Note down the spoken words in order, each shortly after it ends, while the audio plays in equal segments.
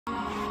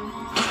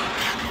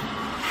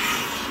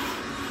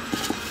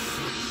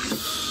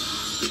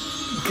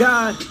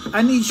God,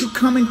 I need you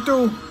coming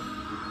through.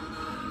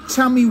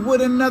 Tell me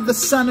what another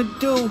son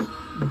to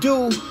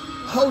do.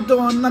 Hold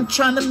on, I'm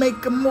trying to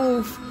make a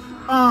move.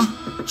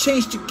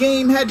 Change the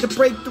game, had to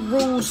break the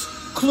rules.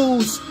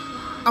 Clues,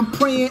 I'm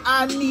praying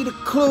I need a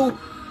clue.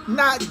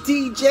 Not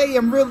DJ,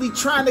 I'm really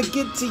trying to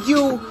get to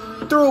you.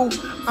 Through,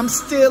 I'm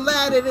still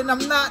at it and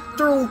I'm not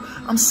through.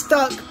 I'm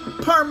stuck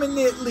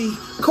permanently,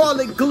 call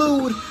it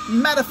glued.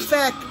 Matter of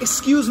fact,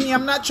 excuse me,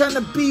 I'm not trying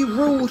to be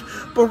rude,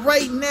 but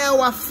right now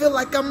I feel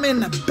like I'm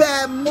in a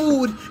bad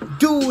mood.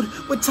 Dude,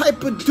 what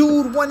type of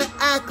dude wanna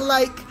act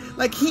like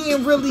he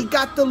ain't really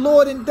got the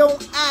Lord and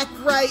don't act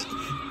right?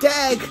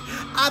 Dag,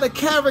 out of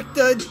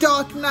character,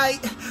 Dark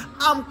Knight.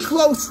 I'm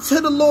close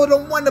to the Lord,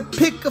 don't wanna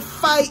pick a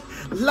fight.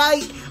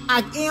 Light,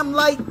 I am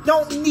light,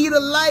 don't need a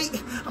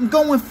light. I'm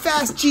going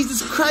fast,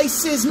 Jesus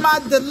Christ is my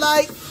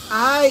delight.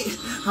 Alright,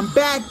 I'm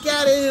back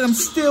at it and I'm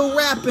still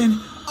rapping.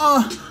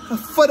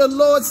 For the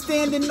Lord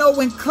standing,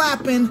 and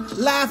clapping,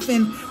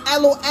 laughing.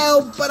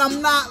 LOL, but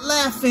I'm not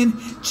laughing.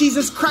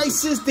 Jesus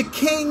Christ is the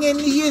king and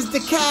he is the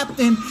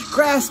captain.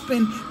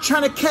 Grasping,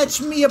 trying to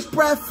catch me a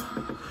breath.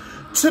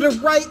 To the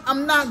right,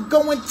 I'm not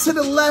going to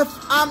the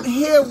left. I'm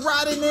here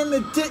riding in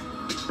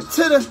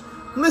the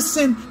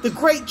listen, the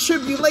great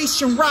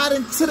tribulation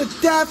riding to the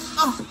death.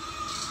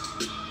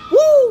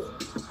 Woo!